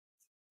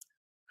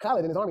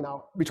Khalid and his army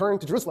now return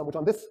to Jerusalem, which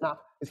on this map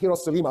is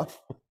Hiroshima,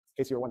 in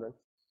case you were wondering.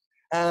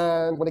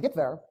 And when they get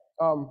there,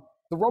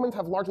 the Romans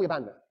have largely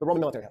abandoned it. The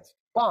Roman military has.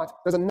 But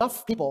there's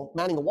enough people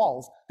manning the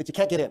walls that you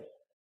can't get in.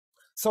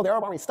 So the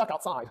Arab army is stuck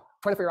outside,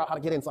 trying to figure out how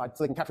to get inside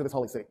so they can capture this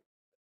holy city.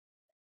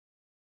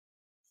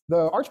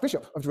 The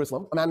Archbishop of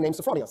Jerusalem, a man named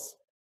Sophronius,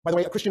 by the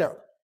way, a Christian Arab,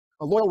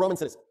 a loyal Roman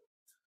citizen,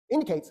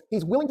 indicates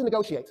he's willing to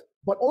negotiate,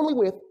 but only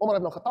with Umar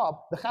ibn al-Khattab,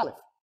 the Caliph.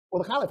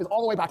 Well, the Caliph is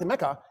all the way back in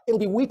Mecca. It'll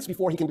be weeks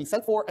before he can be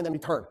sent for and then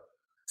return.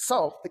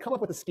 So they come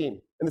up with a scheme.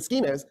 And the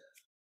scheme is,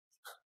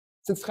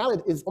 since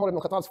Khalid is Umar ibn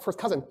al-Khattab's first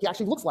cousin, he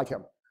actually looks like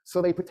him.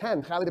 So they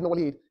pretend Khalid ibn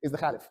Walid is the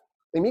Caliph.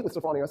 They meet with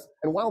Sophronius,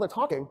 and while they're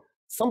talking,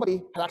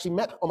 somebody had actually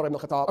met Umar ibn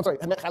al-Khattab,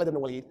 had met Khalid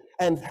ibn Walid,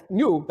 and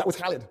knew that was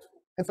Khalid.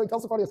 And so he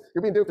tells Sophronius,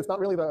 you're being duped, it's not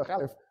really the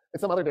Caliph,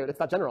 it's some other dude, it's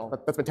that general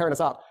that's been tearing us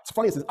up.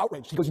 Sophronius is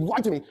outraged. He goes, you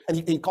lied to me,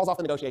 and he calls off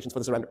the negotiations for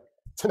the surrender.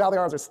 So now the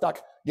Arabs are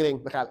stuck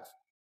getting the Caliph.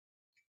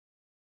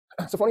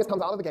 Sophronius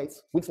comes out of the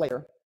gates weeks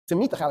later to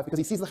meet the Caliph because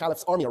he sees the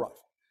Caliph's army arrive.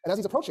 And as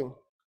he's approaching,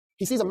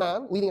 he sees a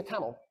man leading a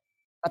camel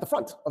at the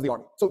front of the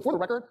army. So for the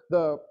record,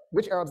 the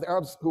rich Arabs, the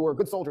Arabs who were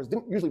good soldiers,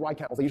 didn't usually ride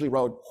camels. They usually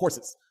rode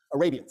horses,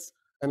 Arabians.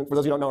 And for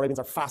those of you who don't know, Arabians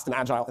are fast and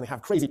agile, and they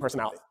have crazy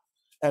personality.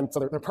 And so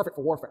they're perfect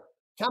for warfare.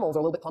 Camels are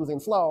a little bit clumsy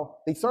and slow.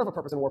 They serve a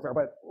purpose in warfare,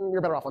 but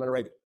you're better off on an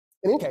Arabian.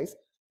 In any case,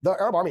 the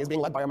Arab army is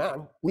being led by a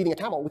man leading a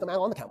camel with a man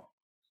on the camel.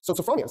 So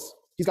Sophronius,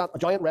 he's got a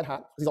giant red hat,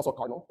 because he's also a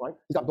cardinal, right?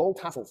 He's got gold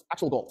tassels,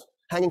 actual gold,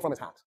 hanging from his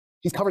hat.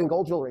 He's covered in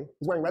gold jewelry.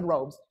 He's wearing red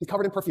robes. He's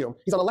covered in perfume.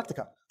 He's on a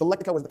lectica. The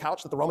lectica was the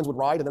couch that the Romans would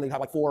ride, and then they'd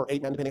have like 4 or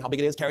 8 men, depending how big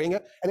it is, carrying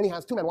it. And then he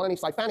has 2 men, one on each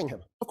side, fanning him.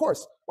 Of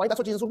course, right? That's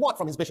what Jesus would want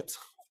from his bishops.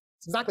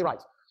 It's exactly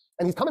right.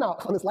 And he's coming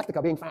out on this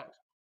lectica being fanned.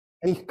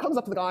 And he comes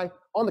up to the guy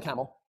on the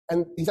camel,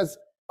 and he says,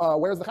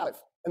 where's the Caliph?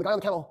 And the guy on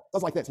the camel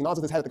does like this. He nods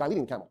with his head at the guy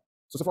leading the camel.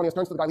 So Sophronius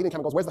turns to the guy leading the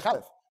camel and goes, where's the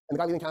Caliph? And the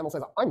guy leading the camel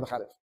says, I'm the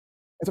Caliph.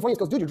 And Sophronius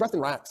goes, dude, you're dressed in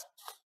rags.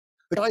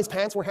 The guy's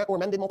pants were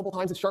mended multiple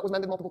times. His shirt was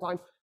mended multiple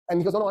times. And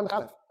he goes, no, I'm the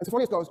Caliph. And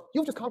Sophronius goes,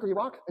 you've just conquered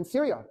Iraq and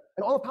Syria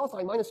and all of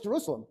Palestine minus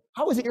Jerusalem.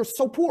 How is it you're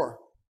so poor?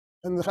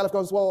 And the Caliph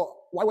goes,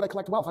 well, why would I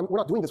collect wealth? We're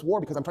not doing this war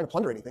because I'm trying to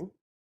plunder anything.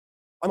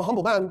 I'm a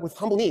humble man with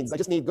humble needs. I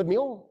just need a good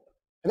meal.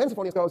 And then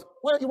Sophronius goes,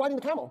 why aren't you riding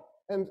the camel?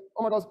 And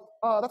Omar goes,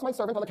 that's my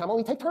servant on the camel.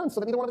 And we take turns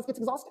so that neither one of us gets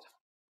exhausted.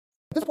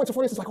 At this point,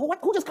 Sophronius is like, oh,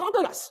 who just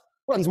conquered us?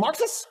 What are these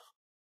Marxists?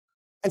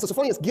 And so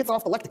Sophronius gets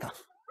off the lectica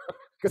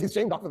because he's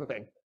shamed off of the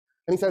thing.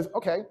 And he says,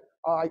 okay,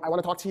 I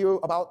want to talk to you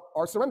about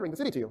our surrendering the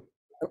city to you.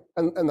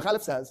 And the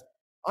Caliph says,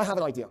 I have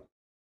an idea.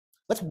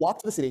 Let's walk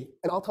to the city,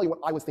 and I'll tell you what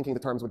I was thinking the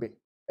terms would be.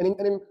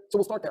 So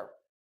we'll start there.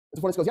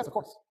 And Sophronius goes, yes, of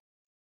course.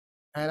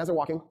 And as they're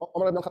walking,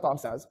 Umar ibn al-Khattab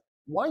says,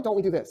 why don't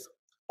we do this?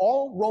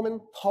 All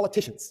Roman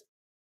politicians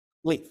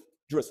leave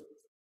Jerusalem.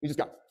 You just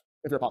go,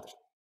 if you're a politician.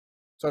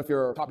 So if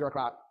you're a top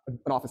bureaucrat,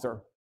 an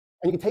officer,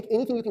 and you can take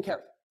anything you can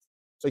carry.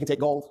 So you can take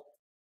gold,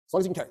 as long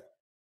as you can carry.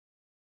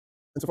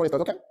 And Sophronius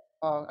goes, okay,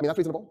 that's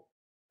reasonable.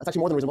 That's actually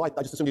more than reasonable.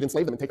 I just assumed you didn't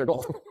slave them and take their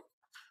gold.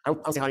 I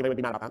don't see how anybody would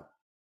be mad about that.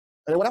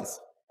 And then what else?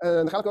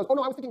 And the Caliph goes, oh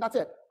no, I was thinking that's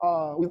it.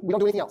 We don't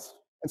do anything else.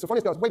 And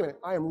Sophronius goes, wait a minute,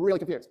 I am really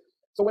confused.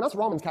 So when us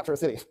Romans capture a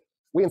city,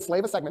 we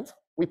enslave a segment,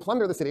 we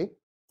plunder the city,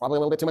 probably a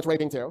little bit too much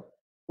raping too.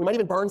 We might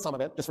even burn some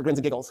of it, just for grins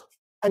and giggles.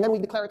 And then we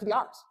declare it to be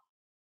ours.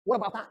 What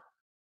about that?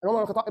 And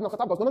Umar ibn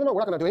al-Khattab goes, no, we're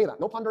not going to do any of that.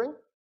 No plundering,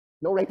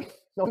 no raping,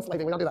 no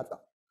enslaving, we don't do that stuff.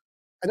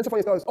 And then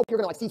Sophronius goes, oh, you're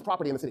going to seize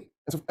property in the city.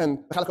 And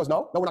the Caliph goes,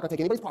 no, we're not going to take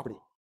anybody's property.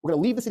 We're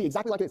going to leave the city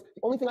exactly like it is.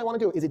 The only thing I want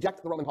to do is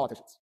eject the Roman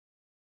politicians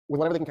with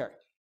whatever they can carry.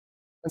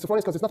 And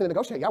Sophronius goes, there's nothing to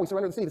negotiate. Yeah, we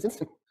surrender the city this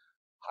instant.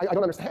 I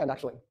don't understand,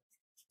 actually.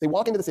 They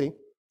walk into the city.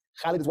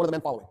 Khalid is one of the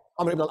men following.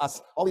 Amr ibn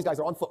al-As. All these guys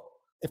are on foot.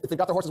 If they've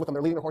got their horses with them,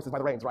 they're leading their horses by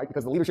the reins, right?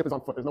 Because the leadership is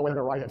on foot. There's no way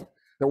they're going to ride it.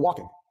 They're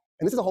walking.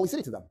 And this is a holy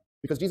city to them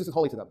because Jesus is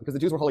holy to them, because the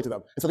Jews were holy to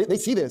them. And so they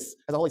see this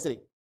as a holy city.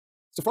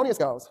 Sophronius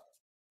goes,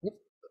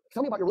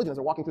 tell me about your religion as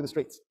they're walking through the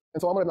streets.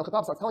 And so Umar ibn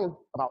al-Khattab starts telling him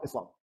about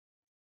Islam.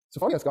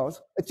 Sophronius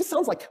goes, it just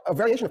sounds like a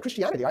variation of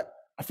Christianity.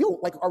 I feel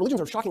like our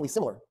religions are shockingly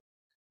similar.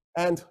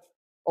 And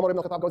Umar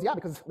ibn al-Khattab goes, yeah,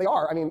 because they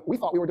are. I mean, we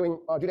thought we were doing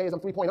Judaism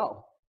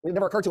 3.0. It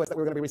never occurred to us that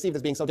we were going to be received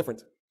as being so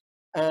different.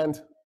 And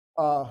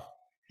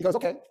he goes,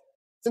 okay,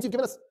 since you've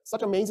given us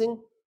such amazing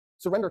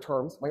surrender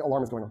terms, my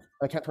alarm is going off.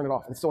 I can't turn it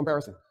off. It's so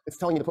embarrassing. It's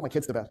telling me to put my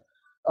kids to bed.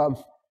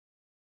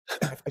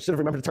 I should have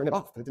remembered to turn it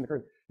off, but it didn't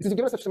occur. He says, you've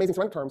given us such amazing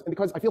surrender terms, and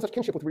because I feel such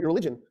kinship with your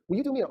religion, will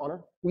you do me an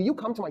honor? Will you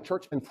come to my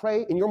church and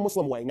pray in your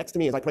Muslim way next to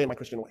me as I pray in my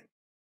Christian way?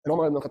 And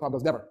Umar ibn al-Khattab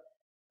goes, never.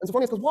 And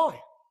Sophronius goes, why?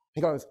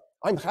 He goes,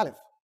 I'm the Caliph.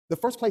 The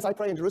first place I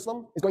pray in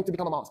Jerusalem is going to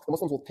become a mosque. The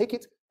Muslims will take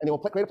it, and they will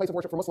create a place of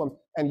worship for Muslims,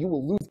 and you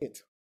will lose it.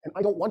 And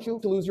I don't want you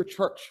to lose your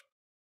church.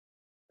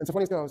 And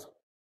Sophronius goes,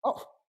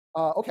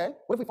 okay.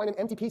 What if we find an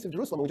empty piece of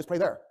Jerusalem and we just pray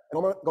there? And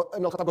Umar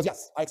ibn al-Khattab goes,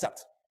 yes, I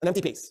accept. An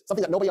empty piece,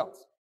 something that nobody owns.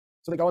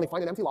 So they go and they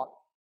find an empty lot,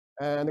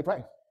 and they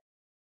pray.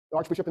 The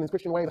Archbishop in his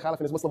Christian way, the Caliph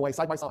in his Muslim way,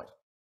 side by side.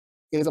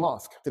 It is a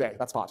mosque today,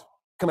 that spot,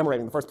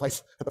 commemorating the first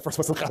place that the first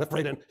Muslim Caliph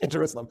prayed in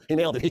Jerusalem. He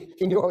nailed it.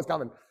 He knew what was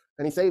coming.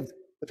 And he saved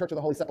the Church of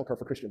the Holy Sepulchre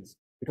for Christians,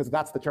 because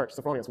that's the church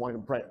Sophronius wanted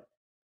him to pray in.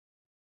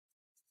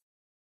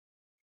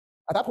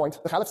 At that point,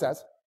 the Caliph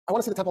says, I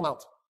want to see the Temple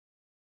Mount.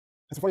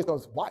 And Sophronius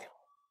goes, why?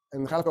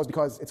 And the Caliph goes,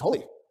 because it's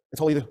holy. It's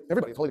holy to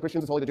everybody. It's holy to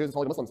Christians, it's holy to Jews, it's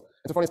holy to Muslims.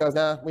 And Sophronius goes,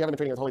 nah, we haven't been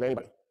treating it as holy to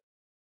anybody.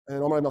 And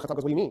Umar ibn al-Khattab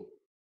goes, what do you mean?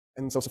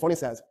 And so Sophronius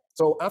says,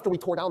 so after we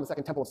tore down the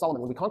second temple of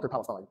Solomon, when we conquered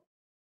Palestine,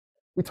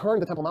 we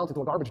turned the Temple Mount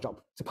into a garbage dump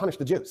to punish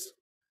the Jews.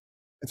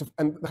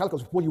 And the Caliph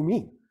goes, what do you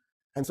mean?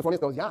 And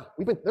Sophronius goes, yeah,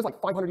 there's like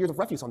 500 years of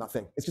refuse on that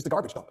thing. It's just a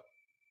garbage dump.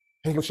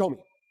 And he goes, show me.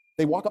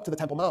 They walk up to the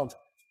Temple Mount,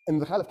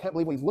 and the Caliph can't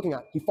believe what he's looking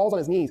at. He falls on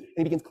his knees, and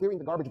he begins clearing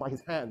the garbage by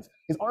his hands.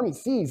 His army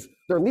sees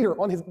their leader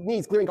on his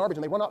knees clearing garbage,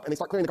 and they run up, and they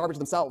start clearing the garbage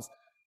themselves.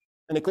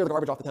 And they clear the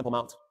garbage off the Temple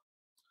Mount.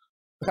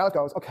 The Caliph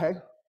goes, okay,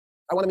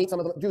 I want to meet some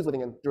of the Jews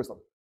living in Jerusalem.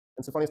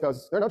 And Sophronius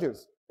goes, there are no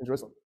Jews in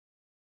Jerusalem.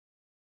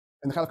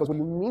 And the Caliph goes, what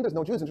do you mean there's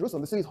no Jews in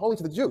Jerusalem? The city is holy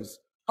to the Jews.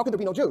 How could there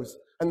be no Jews?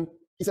 And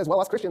he says, well,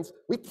 us Christians,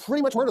 we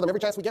pretty much murder them every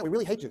chance we get. We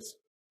really hate Jews.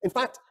 In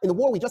fact, in the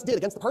war we just did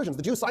against the Persians,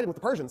 the Jews sided with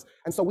the Persians,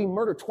 and so we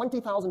murdered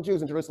 20,000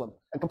 Jews in Jerusalem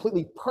and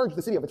completely purged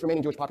the city of its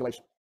remaining Jewish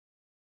population.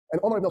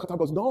 And Umar ibn al-Khattab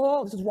goes,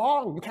 no, this is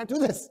wrong. You can't do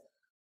this.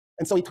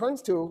 And so he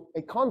turns to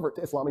a convert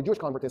to Islam, a Jewish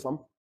convert to Islam,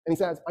 and he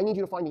says, I need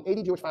you to find me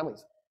 80 Jewish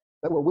families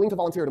that were willing to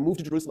volunteer to move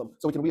to Jerusalem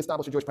so we can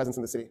reestablish a Jewish presence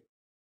in the city.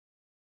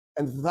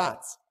 And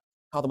that's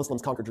how the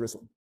Muslims conquered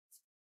Jerusalem.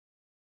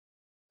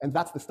 And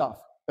that's the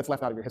stuff that's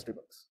left out of your history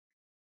books.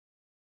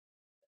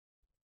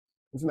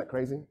 Isn't that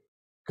crazy?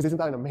 Because isn't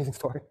that an amazing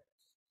story?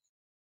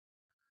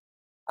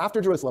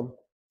 After Jerusalem,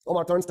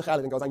 Umar turns to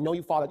Khalid and goes, I know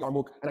you fought at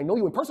Yarmouk, and I know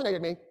you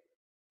impersonated me.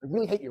 I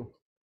really hate you.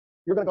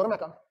 You're going to go to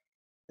Mecca, and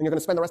you're going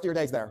to spend the rest of your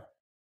days there.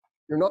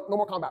 No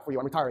more combat for you.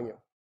 I'm retiring you.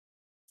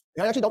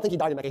 And I actually don't think he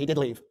died in Mecca. He did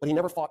leave, but he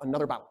never fought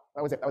another battle.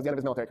 That was it. That was the end of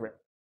his military career.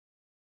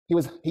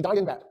 He died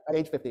in bed at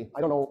age 50.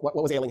 I don't know what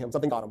was ailing him.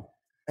 Something got him.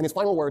 And his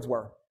final words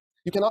were,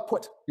 you cannot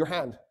put your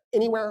hand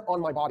anywhere on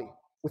my body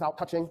without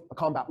touching a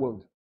combat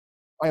wound.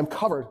 I am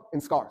covered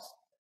in scars.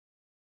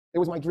 It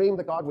was my dream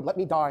that God would let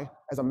me die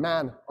as a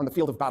man on the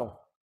field of battle.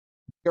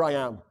 Here I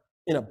am,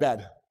 in a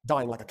bed,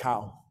 dying like a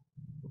cow.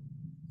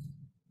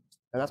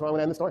 And that's where I'm going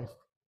to end the story.